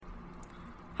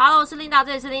Hello， 我是 Linda，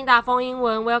 这里是 Linda 风英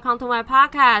文 ，Welcome to my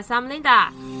podcast， I'm Linda。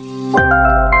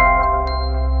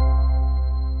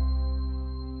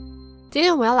今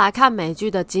天我们要来看美剧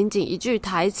的仅一句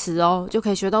台词哦，就可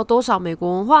以学到多少美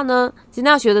国文化呢？今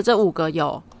天要学的这5个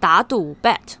有打赌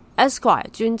Bet、S4.E11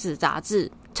 君子杂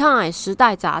志、Time 时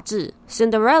代杂志、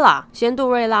Cinderella 仙杜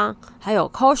瑞拉，还有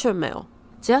Kosher Meal。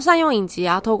只要善用影集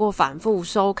透过反复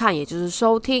收看，也就是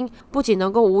收听，不仅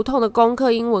能够无痛的攻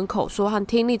克英文口说和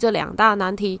听力这2大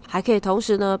难题，还可以同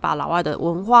时呢把老外的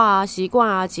文化习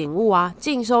惯景物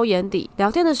尽收眼底。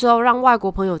聊天的时候让外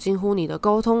国朋友惊呼你的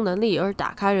沟通能力，而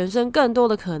打开人生更多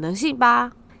的可能性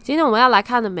吧。今天我们要来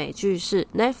看的美剧是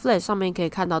Netflix 上面可以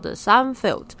看到的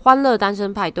Seinfeld 欢乐单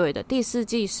身派对的第4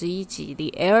季11集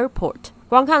The Airport。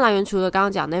观看来源除了刚刚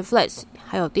讲 Netflix，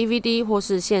 还有 DVD 或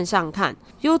是线上看，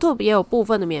 YouTube 也有部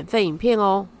分的免费影片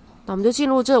哦。那我们就进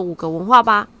入这5个文化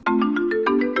吧。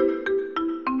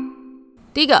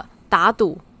第一个，打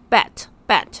赌 Bet。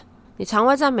 你常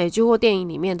会在美剧或电影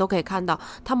里面都可以看到，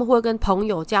他们会跟朋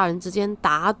友家人之间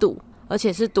打赌，而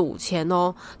且是赌钱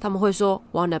哦。他们会说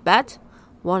Wanna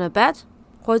bet，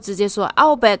 或者直接说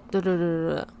I'll bet，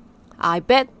 I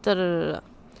bet，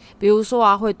 比如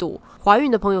说会赌怀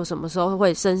孕的朋友什么时候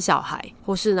会生小孩，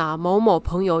或是某某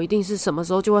朋友一定是什么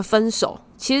时候就会分手。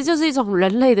其实就是一种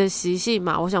人类的习性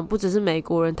嘛，我想不只是美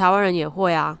国人，台湾人也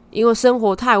会因为生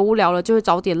活太无聊了，就会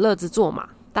找点乐子做嘛。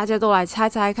大家都来猜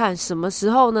猜看什么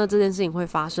时候呢这件事情会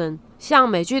发生。像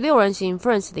美剧6人行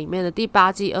Friends 里面的第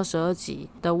8季22集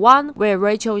The One Where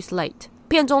Rachel is Late，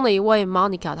 片中的一位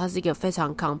Monica， 她是一个非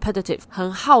常 competitive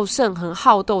很好胜很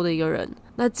好斗的一个人。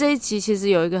那这一集其实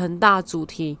有一个很大的主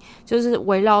题，就是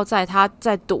围绕在他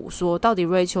在赌说到底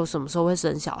Rachel 什么时候会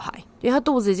生小孩，因为他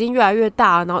肚子已经越来越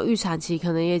大，然后预产期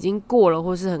可能也已经过了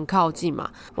或是很靠近嘛。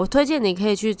我推荐你可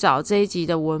以去找这一集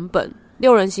的文本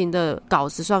，6人行的稿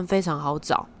子算非常好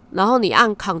找，然后你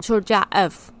按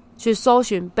Ctrl+F 去搜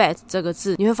寻 bet 这个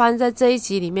字，你会发现在这一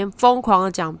集里面疯狂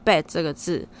的讲 bet 这个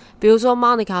字。比如说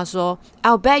Monica 说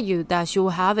I'll bet you that she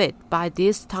will have it by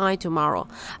this time tomorrow，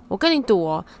 我跟你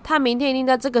赌她明天一定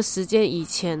在这个时间以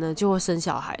前呢就会生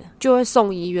小孩了，就会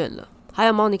送医院了。还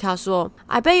有 Monica 说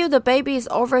I bet you the baby is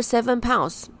over 7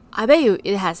 pounds， I bet you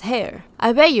it has hair，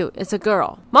 I bet you it's a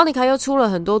girl。 Monica 又出了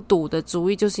很多赌的主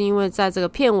意，就是因为在这个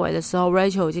片尾的时候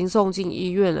Rachel 已经送进医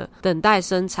院了，等待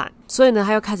生产，所以呢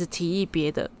他又开始提议别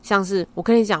的，像是我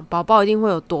跟你讲宝宝一定会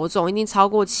有多重，一定超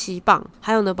过7磅，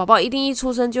还有呢宝宝一定一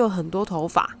出生就有很多头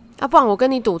发，不然我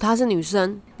跟你赌她是女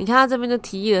生。你看他这边就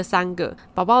提议了3个，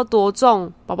宝宝多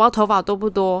重，宝宝头发多不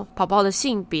多，宝宝的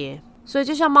性别。所以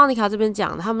就像 Monica 这边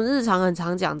讲的，他们日常很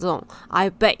常讲这种 I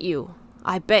bet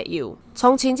you，I bet you。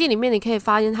 从情境里面你可以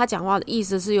发现他讲话的意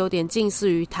思是有点近似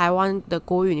于台湾的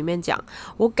国语里面讲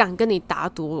我敢跟你打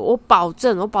赌，我保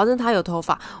证他有头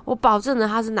发，我保证了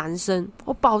他是男生，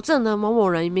我保证了某某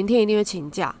人明天一定会请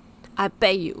假， I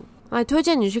bet you。 那推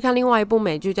荐你去看另外一部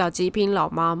美剧叫极品老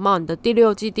妈 Mom 的第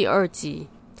6季第2集。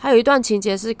还有一段情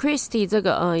节是 Christy 这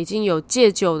个已经有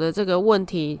戒酒的这个问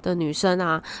题的女生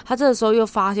她这个时候又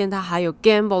发现她还有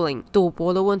gambling 赌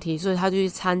博的问题，所以她就去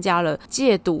参加了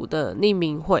戒赌的匿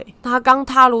名会。她刚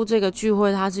踏入这个聚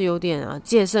会，她是有点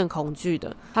戒慎恐惧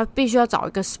的，她必须要找一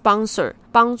个 sponsor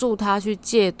帮助她去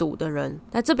戒赌的人。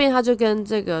那这边她就跟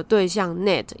这个对象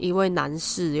Ned 一位男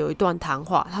士有一段谈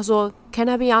话，她说 Can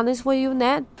I be honest with you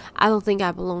Ned? I don't think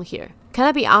I belong here. Can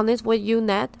I be honest with you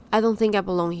Ned? I don't think I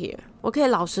belong here. 我可以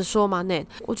老实说吗 Ned？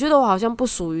 我觉得我好像不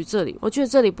属于这里，我觉得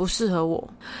这里不适合我。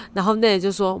然后 Ned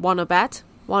就说 Wanna bet?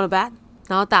 Wanna bet?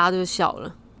 然后大家就笑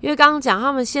了，因为刚刚讲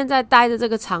他们现在待的这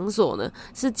个场所呢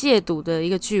是戒赌的一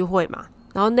个聚会嘛。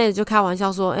然后 Ned 就开玩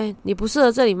笑说你不适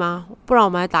合这里吗？不然我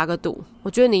们来打个赌，我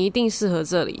觉得你一定适合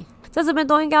这里。在这边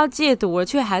都应该要戒赌了，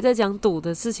却还在讲赌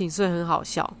的事情，所以很好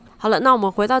笑。好了，那我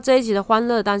们回到这一集的欢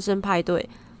乐单身派对，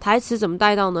台词怎么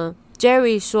带到呢？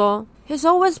 Jerry 说He's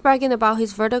always bragging about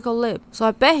his vertical lip, so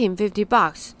I bet him $50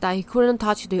 that he couldn't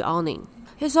touch the awning.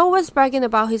 He's always bragging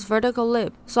about his vertical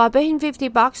lip, so I bet him $50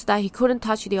 that he couldn't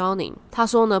touch the awning. 他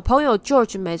说呢，朋友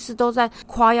George 每次都在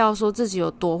夸耀说自己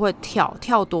有多会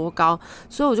跳多高，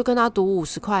所以我就跟他赌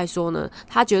50块说呢，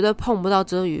他绝对碰不到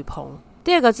遮雨棚。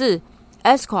第2个字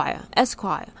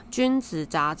S4.E11 君子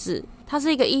杂志，它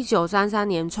是一个1933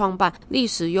年创办、历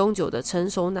史悠久的成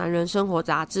熟男人生活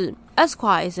杂志。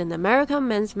S4.E11 is an American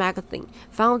men's magazine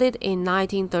founded in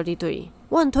 1933。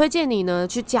我很推荐你呢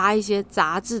去加一些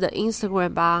杂志的 Instagram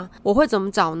吧。我会怎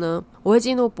么找呢？我会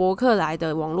进入博客来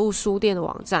的网络书店的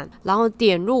网站，然后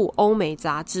点入欧美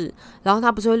杂志，然后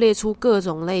它不是会列出各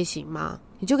种类型吗？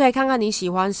你就可以看看你喜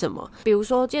欢什么，比如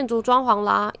说建筑装潢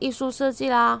啦、艺术设计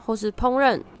啦，或是烹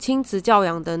饪、亲子教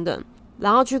养等等。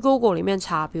然后去 Google 里面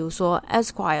查，比如说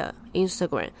S4.E11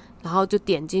 Instagram， 然后就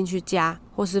点进去加，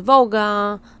或是 Vogue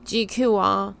啊 GQ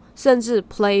啊，甚至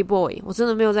Playboy， 我真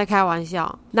的没有在开玩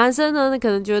笑。男生呢可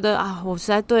能觉得啊，我实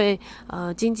在对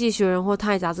经济学人或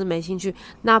Time杂志没兴趣，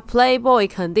那 Playboy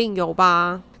肯定有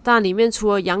吧。当然里面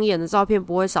除了养眼的照片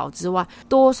不会少之外，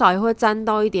多少也会沾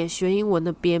到一点学英文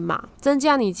的编码，增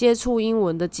加你接触英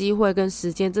文的机会跟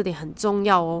时间，这点很重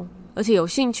要哦。而且有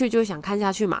兴趣就想看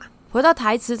下去嘛。回到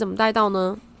台词怎么带到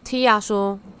呢？ Tia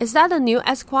说 Is that the new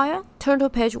Esquire? Turn to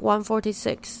page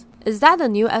 146. Is that the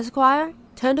new Esquire?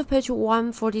 Turn to page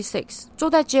 146. 坐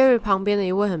在 Jerry 旁边的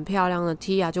一位很漂亮的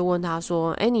Tia 就问他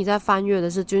说，你在翻阅的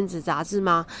是君子杂志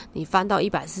吗？你翻到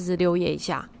146页以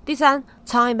下。第三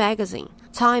Time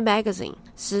Magazine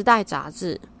时代杂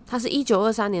志，它是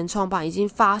1923年创办，已经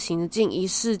发行了近1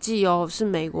世纪哦，是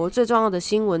美国最重要的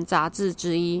新闻杂志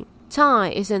之一。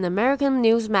Time is an American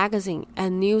news magazine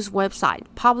and news website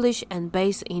published and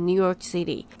based in New York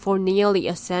City for nearly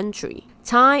a century.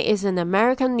 Time is an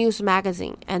American news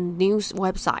magazine and news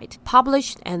website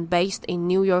published and based in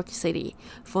New York City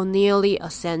for nearly a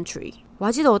century. 我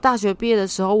还记得我大学毕业的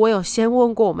时候，我有先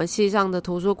问过我们系上的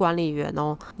图书管理员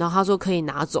哦，然后他说可以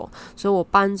拿走，所以我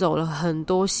搬走了很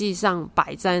多系上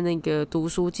摆在那个读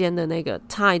书间的那个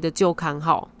Time 的旧刊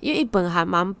号，因为一本还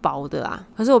蛮薄的啊，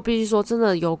可是我必须说真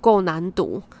的有够难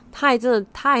读， Time 真的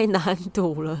太难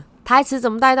读了。台词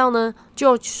怎么带到呢？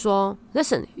 George 说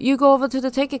Listen, you go over to the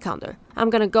ticket counter. I'm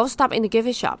gonna go stop in the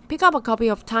gift shop. Pick up a copy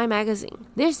of Time magazine.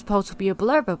 There's supposed to be a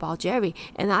blurb about Jerry,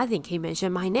 and I think he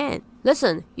mentioned my name.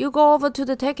 Listen, you go over to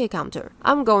the ticket counter.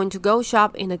 I'm going to go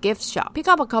shop in the gift shop. Pick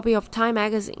up a copy of Time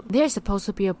magazine. There's supposed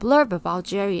to be a blurb about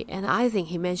Jerry, and I think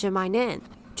he mentioned my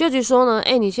name.George 说呢，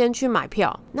你先去买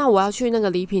票，那我要去那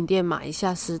个礼品店买一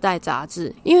下时代杂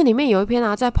志，因为里面有一篇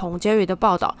在捧 Jerry 的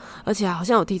报道，而且好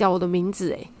像有提到我的名字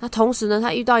诶。那同时呢，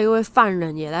他遇到一位犯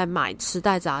人也来买时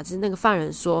代杂志，那个犯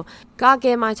人说 Gotta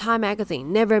get my Time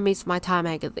magazine, never miss my Time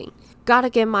magazine. Gotta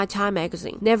get my Time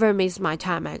magazine, never miss my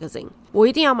Time magazine. 我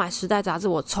一定要买时代杂志，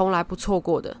我从来不错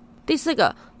过的。第四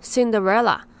个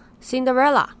Cinderella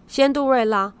仙杜瑞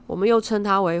拉，我们又称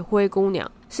她为灰姑娘。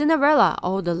Cinderella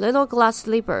or the Little Glass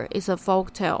Slipper is a folk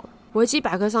tale. 维基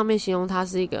百科上面形容它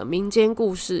是一个民间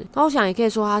故事，那我想也可以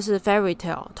说它是 fairy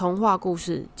tale 童话故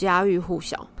事，家喻户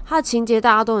晓。它的情节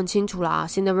大家都很清楚啦，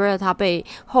 Cinderella 她被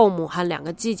后母和2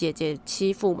个继姐姐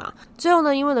欺负嘛，最后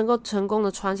呢因为能够成功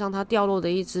的穿上她掉落的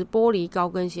一只玻璃高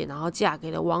跟鞋，然后嫁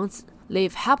给了王子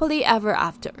Live happily ever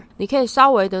after. 你可以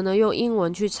稍微的呢用英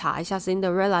文去查一下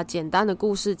Cinderella 简单的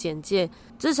故事简介，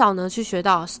至少呢去学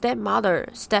到 stepmother,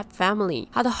 step family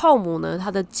她的后母呢，她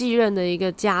的继任的一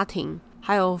个家庭，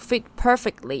还有 fit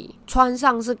perfectly 穿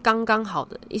上是刚刚好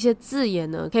的一些字眼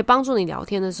呢，可以帮助你聊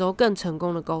天的时候更成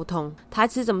功的沟通。台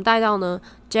词怎么带到呢？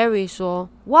 Jerry 说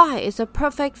Why it's a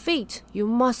perfect fit, you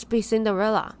must be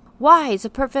Cinderella.Why, it's a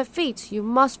perfect fit. You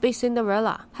must be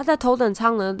Cinderella. 他在头等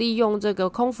舱呢，利用这个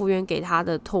空服员给他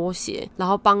的拖鞋，然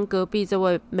后帮隔壁这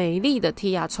位美丽的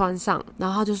Tia 穿上，然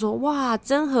后他就说：哇，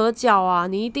真合脚啊！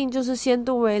你一定就是仙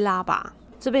杜瑞拉吧？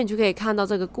这边你就可以看到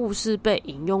这个故事被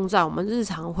引用在我们日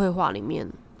常绘画里面。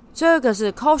最后一个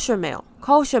是 kosher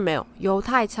meal 犹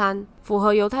太餐，符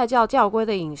合犹太教教规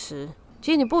的饮食。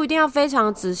其实你不一定要非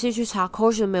常仔细去查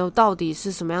kosher meal 到底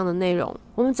是什么样的内容，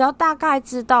我们只要大概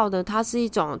知道的它是一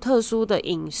种特殊的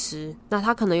饮食，那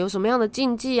它可能有什么样的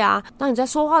禁忌啊，那你在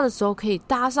说话的时候可以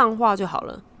搭上话就好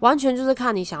了，完全就是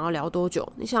看你想要聊多久，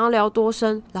你想要聊多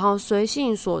深，然后随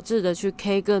性所致的去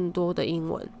K 更多的英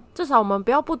文。至少我们不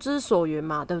要不知所云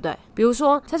嘛，对不对？比如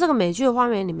说在这个美剧的画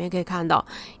面里面可以看到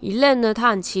Elaine 呢，她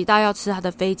很期待要吃她的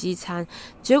飞机餐，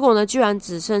结果呢居然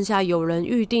只剩下有人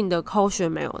预定的 kosher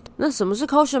meal。 那什么是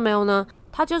kosher meal 呢？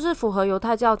它就是符合犹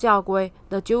太教教规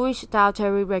The Jewish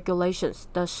Dietary Regulations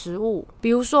的食物，比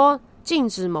如说禁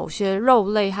止某些肉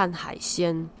类和海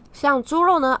鲜，像猪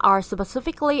肉呢 are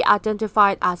specifically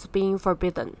identified as being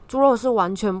forbidden， 猪肉是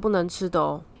完全不能吃的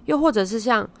哦。又或者是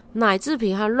像奶制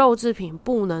品和肉制品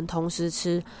不能同时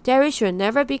吃 Dairy should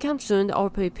never be consumed or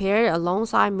prepared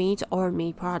alongside meat or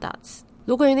meat products。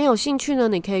 如果你有兴趣呢，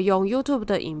你可以用 YouTube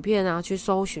的影片啊去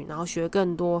搜寻，然后学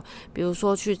更多，比如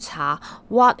说去查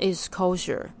What is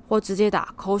kosher 或直接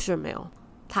打 kosher meal。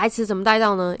 台词怎么带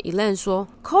到呢？ Elaine 说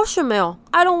Kosher meal,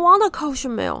 I don't want a kosher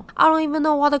meal. I don't even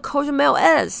know what a kosher meal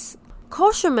is.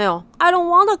 Kosher meal, I don't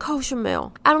want a kosher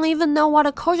meal. I don't even know what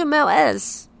a kosher meal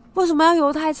is。为什么要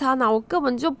犹太餐啊？我根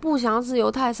本就不想要吃犹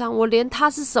太餐，我连它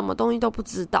是什么东西都不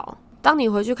知道。当你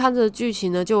回去看这个剧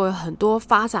情呢，就有很多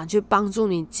发展去帮助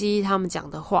你记忆他们讲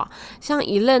的话。像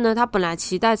Elaine呢，他本来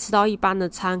期待吃到一般的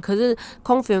餐，可是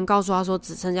空服员告诉他说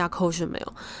只剩下 kosher meal，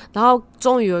然后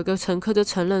终于有一个乘客就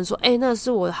承认说那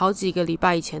是我好几个礼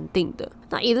拜以前订的。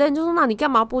那Elaine就说那你干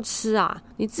嘛不吃啊？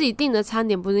你自己订的餐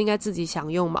点不是应该自己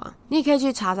享用吗？你也可以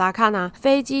去查查看啊，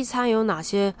飞机餐有哪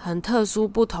些很特殊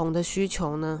不同的需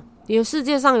求呢？因为世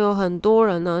界上有很多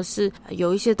人呢是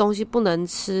有一些东西不能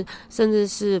吃，甚至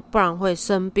是不然会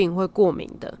生病会过敏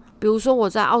的。比如说我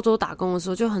在澳洲打工的时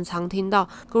候就很常听到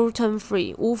gluten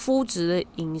free 无麸质的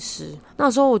饮食，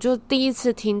那时候我就第一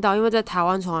次听到，因为在台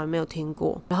湾从来没有听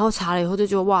过，然后查了以后就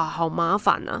觉得哇好麻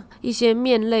烦啊，一些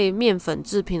面类面粉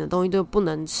制品的东西都不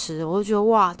能吃，我就觉得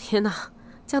哇天哪，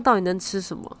这样到底能吃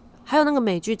什么？还有那个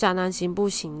美剧《宅男行不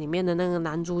行》里面的那个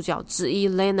男主角之一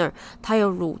Leonard， 他有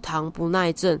乳糖不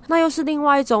耐症，那又是另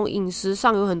外一种饮食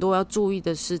上有很多要注意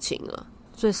的事情了。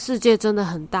所以世界真的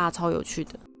很大，超有趣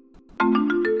的。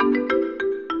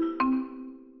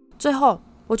最后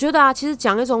我觉得其实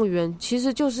讲一种语言其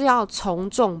实就是要从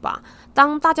众吧，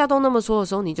当大家都那么说的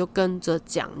时候，你就跟着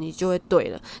讲，你就会对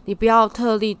了，你不要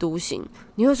特立独行。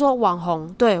你会说网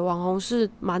红，对，网红是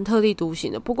蛮特立独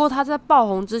行的，不过他在爆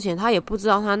红之前他也不知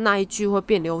道他那一句会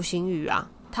变流行语啊，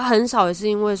他很少也是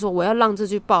因为说我要让这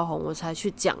句爆红我才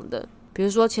去讲的。比如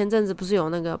说前阵子不是有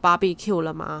那个 barbecue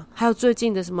了吗？还有最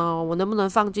近的什么我能不能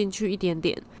放进去一点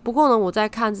点。不过呢，我在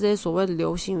看这些所谓的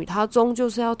流行语，它终究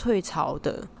是要退潮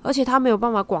的，而且它没有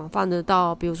办法广泛的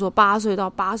到比如说8岁到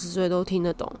80岁都听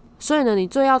得懂。所以呢，你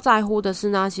最要在乎的是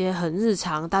那些很日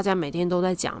常，大家每天都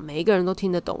在讲，每一个人都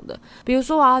听得懂的。比如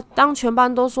说当全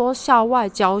班都说校外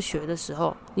教学的时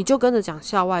候，你就跟着讲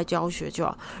校外教学就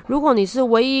好。如果你是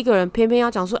唯一一个人偏偏要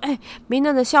讲说明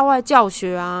年的校外教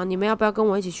学啊，你们要不要跟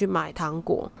我一起去买糖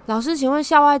果？老师请问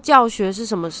校外教学是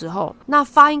什么时候？那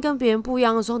发音跟别人不一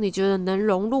样的时候，你觉得能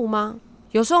融入吗？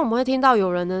有时候我们会听到有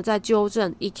人呢在纠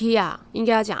正 IKEA 应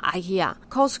该要讲 IKEA，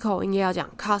 Costco 应该要讲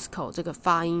Costco 这个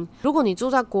发音。如果你住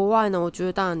在国外呢，我觉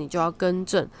得当然你就要更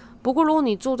正。不过如果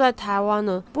你住在台湾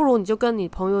呢，不如你就跟你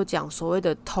朋友讲所谓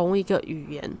的同一个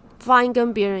语言，发音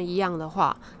跟别人一样的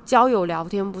话，交友聊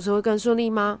天不是会更顺利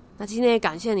吗？那今天也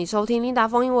感谢你收听琳达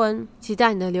风英文，期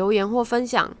待你的留言或分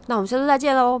享。那我们下次再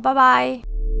见咯，拜拜。